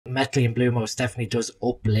methylene blue most definitely does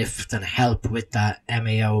uplift and help with that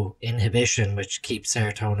MAO inhibition, which keeps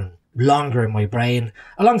serotonin longer in my brain,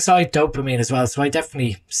 alongside dopamine as well. So I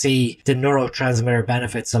definitely see the neurotransmitter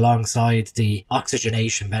benefits alongside the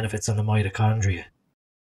oxygenation benefits on the mitochondria.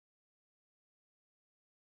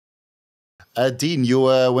 Dean, you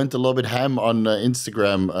went a little bit ham on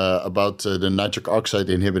Instagram about the nitric oxide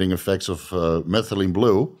inhibiting effects of methylene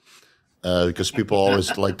blue. Because people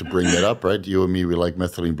always like to bring that up, right? You and me, we like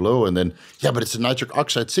methylene blue. And then, yeah, but it's a nitric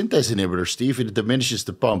oxide synthase inhibitor, Steve. It diminishes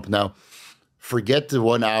the pump. Now, forget the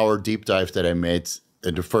 1 hour deep dive that I made.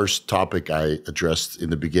 And the first topic I addressed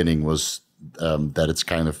in the beginning was that it's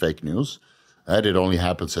kind of fake news. It only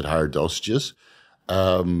happens at higher dosages.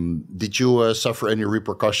 Did you suffer any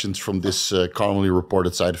repercussions from this commonly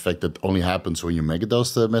reported side effect that only happens when you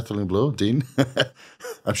megadose the methylene blue, Dean?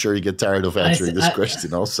 I'm sure you get tired of answering this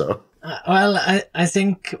question also. Well, I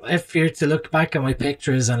think if you're to look back at my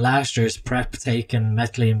pictures on last year's prep, taking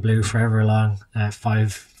methylene blue forever long,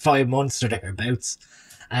 5 months or thereabouts,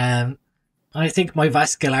 I think my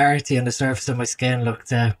vascularity on the surface of my skin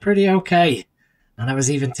looked pretty okay. And I was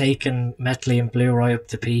even taking methylene blue right up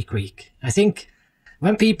to peak week. I think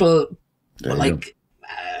when people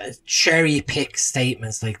cherry pick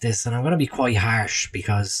statements like this, and I'm going to be quite harsh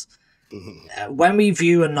because when we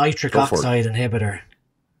view a nitric oxide inhibitor,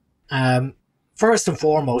 first and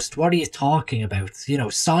foremost, what are you talking about? You know,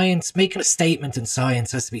 science, making a statement in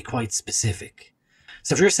science has to be quite specific.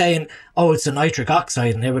 So if you're saying, oh, it's a nitric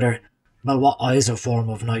oxide inhibitor, well, what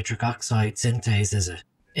isoform of nitric oxide synthase is it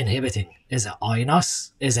inhibiting? Is it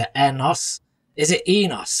INOS? Is it NOS? Is it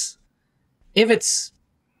ENOS? If it's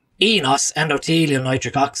ENOS, endothelial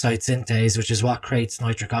nitric oxide synthase, which is what creates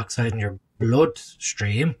nitric oxide in your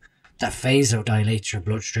bloodstream, that vasodilates your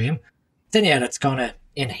bloodstream, then yeah, that's going to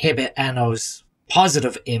inhibit NO's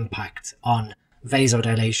positive impact on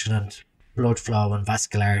vasodilation and blood flow and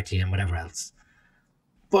vascularity and whatever else.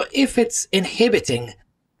 But if it's inhibiting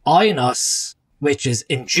INOS, which is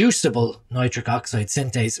inducible nitric oxide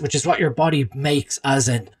synthase, which is what your body makes as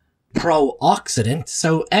an pro-oxidant.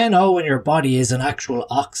 So NO in your body is an actual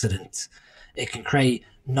oxidant. It can create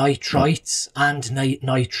nitrites and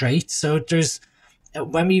nitrates. So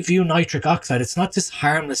when we view nitric oxide, it's not this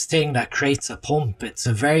harmless thing that creates a pump. It's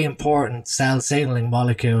a very important cell signaling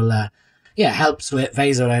molecule that, helps with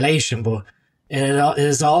vasodilation, but it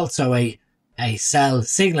is also a cell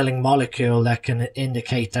signaling molecule that can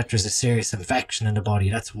indicate that there's a serious infection in the body.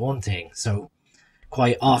 That's one thing. So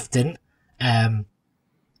quite often,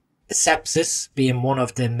 sepsis being one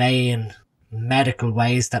of the main medical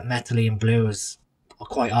ways that methylene blue is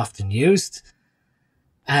quite often used.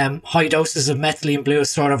 High doses of methylene blue is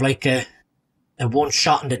sort of like a one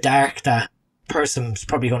shot in the dark that person's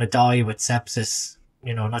probably going to die with sepsis.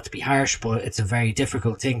 You know, not to be harsh, but it's a very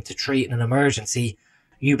difficult thing to treat in an emergency.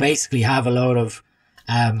 You basically have a load of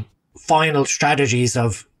final strategies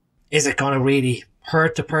of, is it going to really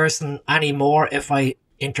hurt the person anymore if I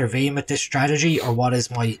intervene with this strategy, or what is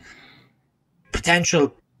my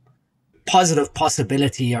potential positive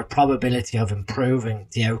possibility or probability of improving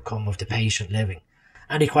the outcome of the patient living?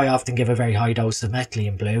 And they quite often give a very high dose of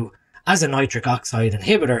methylene blue as a nitric oxide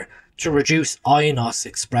inhibitor to reduce INOS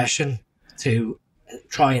expression, to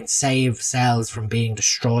try and save cells from being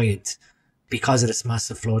destroyed because of this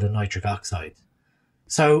massive flood of nitric oxide.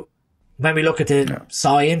 So when we look at the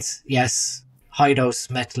science, yes, high dose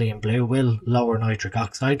methylene blue will lower nitric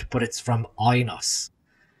oxide, but it's from INOS.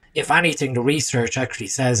 If anything, the research actually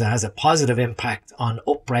says it has a positive impact on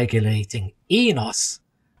upregulating ENOS,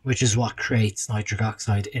 which is what creates nitric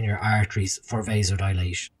oxide in your arteries for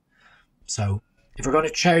vasodilation. So if we're going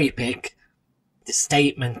to cherry pick, the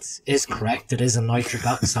statement is correct. It is a nitric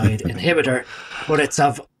oxide inhibitor, but it's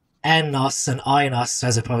of NOS and INOS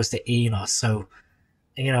as opposed to ENOS. So,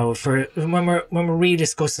 you know, when we're really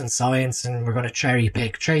discussing science and we're going to cherry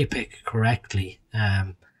pick correctly,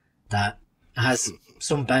 that has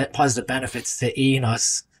some positive benefits to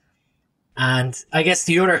ENOS. And I guess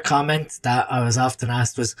the other comment that I was often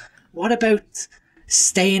asked was, what about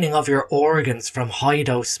staining of your organs from high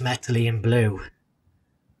dose methylene blue?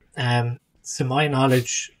 To my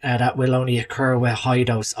knowledge, that will only occur with high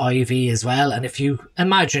dose IV as well. And if you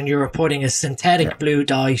imagine you were putting a synthetic blue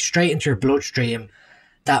dye straight into your bloodstream,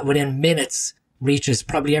 that within minutes reaches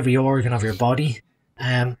probably every organ of your body.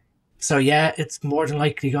 So yeah, it's more than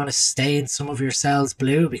likely going to stain some of your cells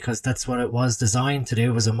blue, because that's what it was designed to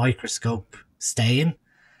do, was a microscope stain.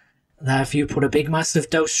 That if you put a big massive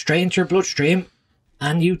dose straight into your bloodstream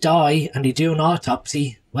and you die and they do an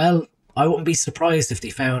autopsy, well, I wouldn't be surprised if they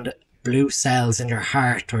found blue cells in your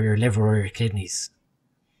heart or your liver or your kidneys.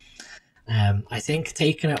 I think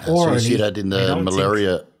taking it So orally. you see that in the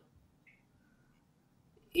malaria.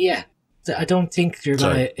 Yeah, I don't think you're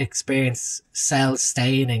going to experience cell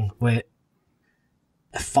staining with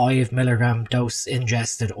a 5 milligram dose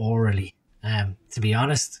ingested orally. To be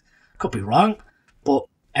honest, could be wrong, but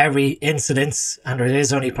every incidence, and there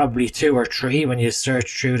is only probably 2 or 3 when you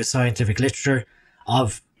search through the scientific literature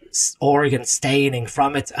of organ staining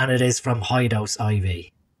from it, and it is from high dose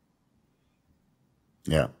IV.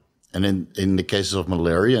 Yeah. And in the cases of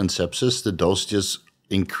malaria and sepsis, the dosages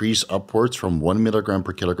increase upwards from 1 milligram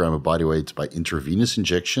per kilogram of body weight by intravenous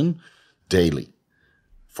injection daily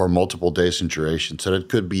for multiple days in duration. So that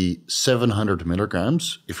could be 700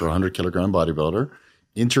 milligrams if you're a 100 kilogram bodybuilder,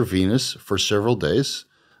 intravenous for several days.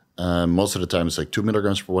 Most of the time it's like 2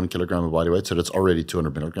 milligrams per 1 kilogram of body weight. So that's already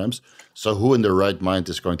 200 milligrams. So who in their right mind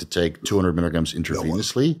is going to take 200 milligrams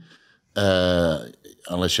intravenously?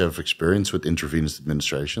 Unless you have experience with intravenous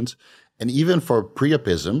administrations. And even for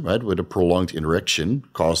priapism, right, with a prolonged erection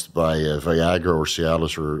caused by Viagra or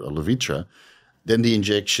Cialis or Levitra, then the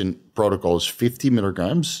injection protocol is 50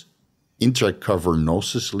 milligrams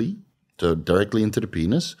intracavernosally, so directly into the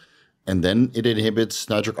penis. And then it inhibits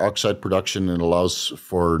nitric oxide production and allows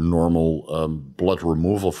for normal blood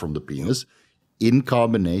removal from the penis in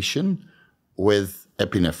combination with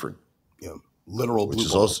epinephrine. Yeah, literal blue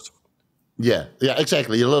balls. Also, yeah,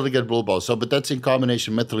 exactly. You literally get blue balls. So, but that's in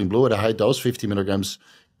combination methylene blue at a high dose, 50 milligrams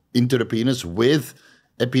into the penis with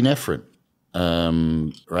epinephrine,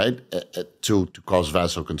 right, to cause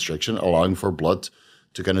vasoconstriction, allowing for blood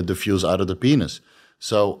to kind of diffuse out of the penis.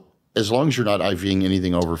 So as long as you're not IVing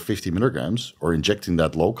anything over 50 milligrams or injecting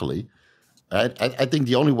that locally, I think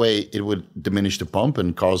the only way it would diminish the pump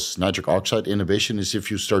and cause nitric oxide inhibition is if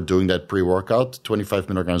you start doing that pre-workout, 25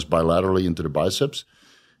 milligrams bilaterally into the biceps,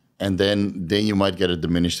 and then you might get a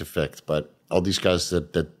diminished effect. But all these guys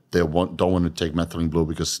that don't want to take methylene blue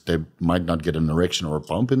because they might not get an erection or a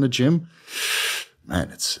pump in the gym,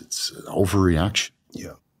 man, it's an overreaction.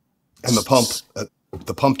 Yeah, and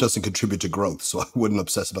the pump doesn't contribute to growth, so I wouldn't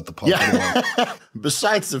obsess about the pump anymore.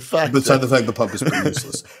 Besides the fact the pump is pretty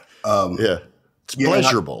useless. It's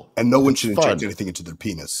pleasurable. And no one should inject anything into their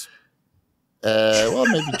penis. Well,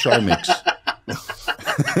 maybe Trimix.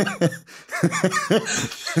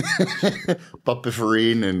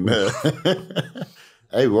 Papiferine and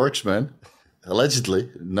hey, works, man. Allegedly,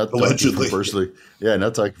 not talking for personally. Yeah,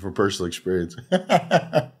 not talking for personal experience.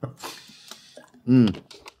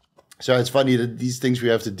 So it's funny that these things we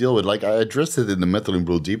have to deal with. Like I addressed it in the methylene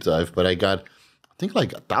blue deep dive, but I got, I think,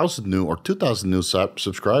 like 1,000 new or 2,000 new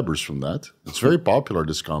subscribers from that. It's very popular,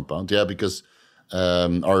 this compound. Yeah, because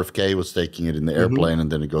RFK was taking it in the airplane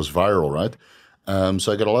and then it goes viral, right?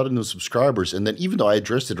 So I got a lot of new subscribers. And then even though I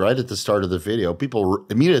addressed it right at the start of the video, people were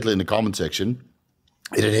immediately in the comment section,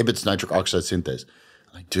 it inhibits nitric oxide synthase.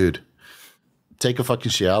 Like, dude, take a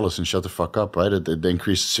fucking Cialis and shut the fuck up, right? It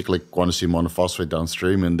increases cyclic guanosine monophosphate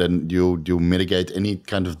downstream, and then you mitigate any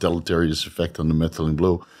kind of deleterious effect on the methylene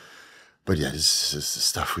blue. But yeah, this is the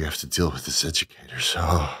stuff we have to deal with as educators.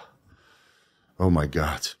 Oh my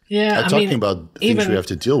God. Yeah, talking about things we have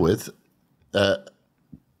to deal with.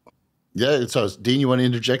 Yeah, so Dean, you want to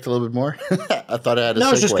interject a little bit more? I thought I had a segue. No,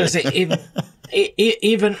 I was just going to say,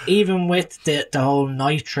 even with the whole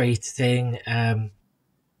nitrate thing,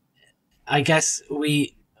 I guess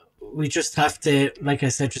we just have to, like I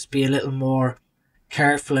said, just be a little more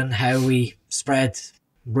careful in how we spread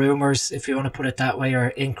rumors, if you want to put it that way, or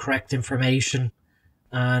incorrect information.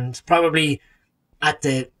 And probably at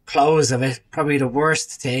the close of it, probably the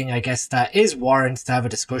worst thing, I guess, that is warrant to have a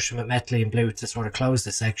discussion with methylene blue to sort of close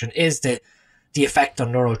this section is the effect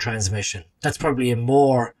on neurotransmission. That's probably a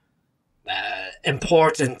more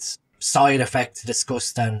important side effect to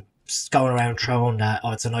discuss than just going around throwing that,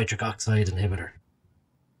 it's a nitric oxide inhibitor.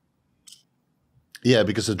 Yeah,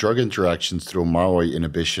 because the drug interactions through MAOI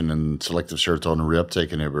inhibition and selective serotonin reuptake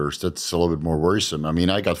inhibitors, that's a little bit more worrisome. I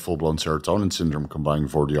mean, I got full-blown serotonin syndrome combining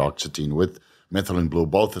vortioxetine with methylene blue,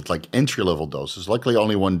 both at like entry-level doses, luckily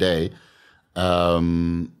only one day,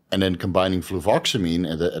 and then combining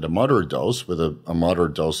fluvoxamine at a moderate dose with a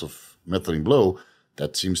moderate dose of methylene blue,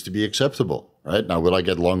 that seems to be acceptable, right? Now, will I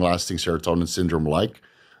get long-lasting serotonin syndrome-like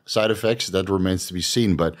side effects? That remains to be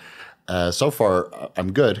seen, but so far,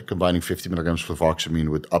 I'm good combining 50 milligrams fluvoxamine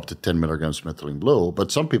with up to 10 milligrams methylene blue, but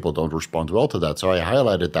some people don't respond well to that. So I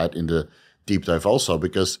highlighted that in the deep dive also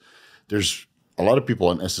because there's a lot of people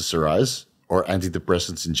on SSRIs or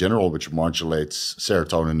antidepressants in general, which modulates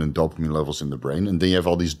serotonin and dopamine levels in the brain. And then you have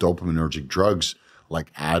all these dopaminergic drugs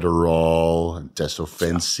like Adderall and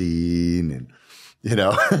tesofensine and you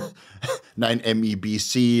know,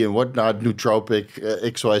 9-MeBC and whatnot, nootropic,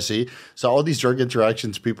 XYZ. So all these drug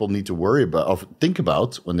interactions people need to worry about, or think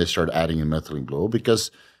about when they start adding in methylene blue,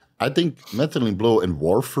 because I think methylene blue and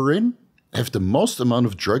warfarin have the most amount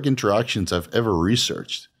of drug interactions I've ever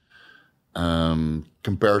researched,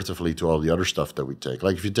 comparatively to all the other stuff that we take.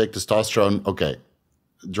 Like if you take testosterone, okay,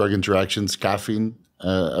 drug interactions, caffeine,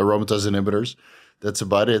 aromatase inhibitors, that's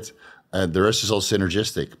about it. The rest is all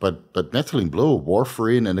synergistic. But methylene blue,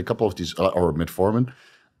 warfarin, and a couple of these, or metformin,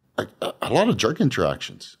 a lot of drug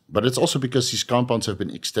interactions. But it's also because these compounds have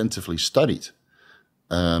been extensively studied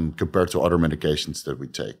compared to other medications that we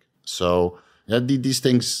take. So yeah, these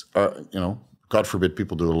things are, you know, God forbid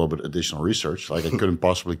people do a little bit additional research. Like I couldn't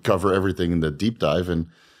possibly cover everything in the deep dive. And,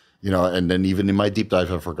 you know, and then even in my deep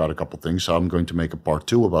dive, I forgot a couple things. So I'm going to make a part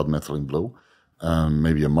 2 about methylene blue,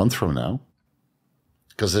 maybe a month from now,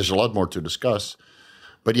 because there's a lot more to discuss.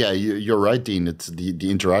 But yeah, you're right, Dean. It's the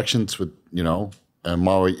interactions with, you know,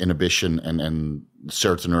 MAOI inhibition and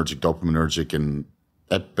serotonergic, dopaminergic, and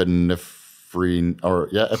epinephrine,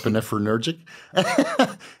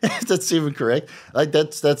 if that's even correct. Like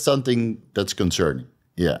that's something that's concerning.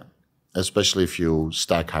 Yeah, especially if you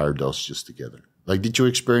stack higher dosages together. Like, did you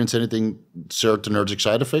experience anything serotonergic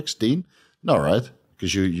side effects, Dean? No, right?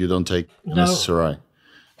 Because you don't take SSRI.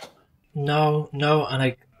 No,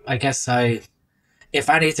 and I guess if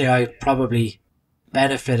anything, I probably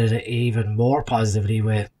benefited even more positively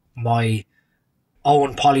with my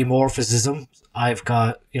own polymorphism. I've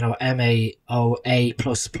got, you know,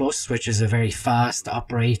 MAOA++, which is a very fast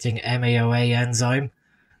operating MAOA enzyme.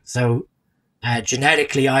 So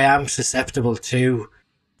genetically, I am susceptible to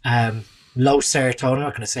low serotonin. I'm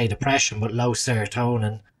not going to say depression, but low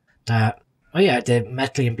serotonin. The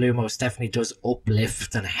methylene blue most definitely does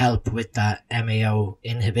uplift and help with that MAO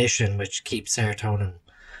inhibition, which keeps serotonin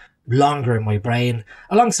longer in my brain,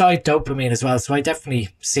 alongside dopamine as well. So I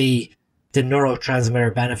definitely see the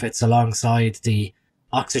neurotransmitter benefits alongside the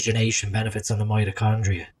oxygenation benefits on the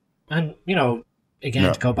mitochondria. And, you know,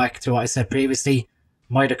 again, to go back to what I said previously,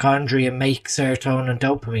 mitochondria make serotonin and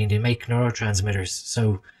dopamine, they make neurotransmitters.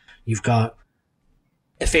 So you've got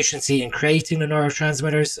efficiency in creating the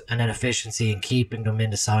neurotransmitters and then efficiency in keeping them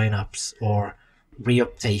in the synapse or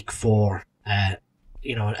reuptake for,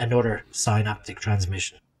 another synaptic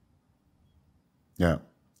transmission. Yeah.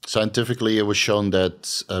 Scientifically, it was shown that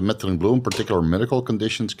methylene blue, in particular medical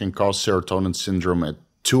conditions, can cause serotonin syndrome at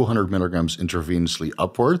 200 milligrams intravenously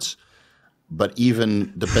upwards. But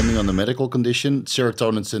even depending on the medical condition,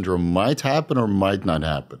 serotonin syndrome might happen or might not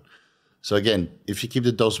happen. So again, if you keep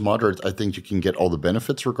the dose moderate, I think you can get all the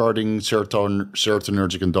benefits regarding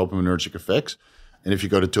serotonergic and dopaminergic effects. And if you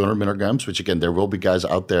go to 200 milligrams, which again, there will be guys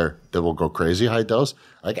out there that will go crazy high dose.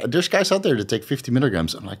 Like there's guys out there that take 50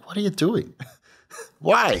 milligrams. I'm like, what are you doing?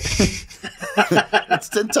 Why? It's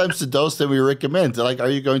 10 times the dose that we recommend. Like, are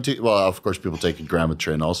you going to? Well, of course, people take a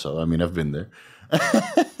Gramatrin also. I mean, I've been there.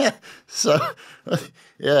 So,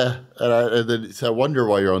 yeah. And then I wonder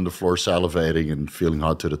why you're on the floor salivating and feeling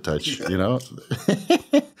hot to the touch, you know?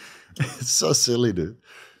 It's so silly, dude.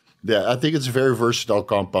 Yeah, I think it's a very versatile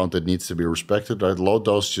compound that needs to be respected. Right? Low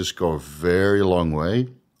dose just go a very long way.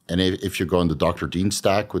 And if you go on the Dr. Dean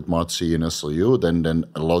stack with MOTC and SLU, then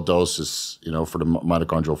a low dose is, you know, for the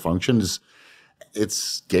mitochondrial function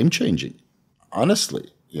it's game changing,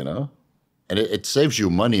 honestly, you know. And it saves you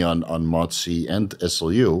money on MOTC and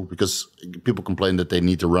SLU because people complain that they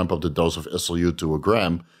need to ramp up the dose of SLU to a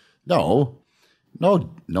gram. No,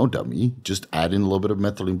 dummy. Just add in a little bit of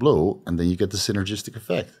methylene blue, and then you get the synergistic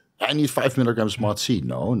effect. I need 5 milligrams MOTC.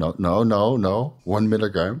 No. 1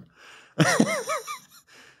 milligram.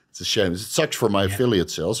 It's a shame. It sucks for my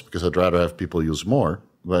affiliate sales because I'd rather have people use more,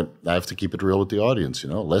 but I have to keep it real with the audience. You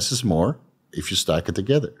know, less is more if you stack it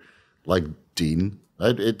together. Like Dean,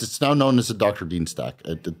 it's now known as the Dr. Dean stack.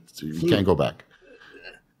 You can't go back.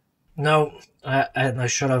 No, I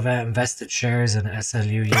should have invested shares in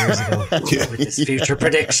SLU years ago with this future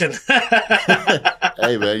prediction.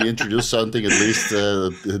 Hey man, you introduced something, at least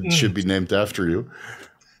it should be named after you.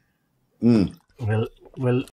 We'll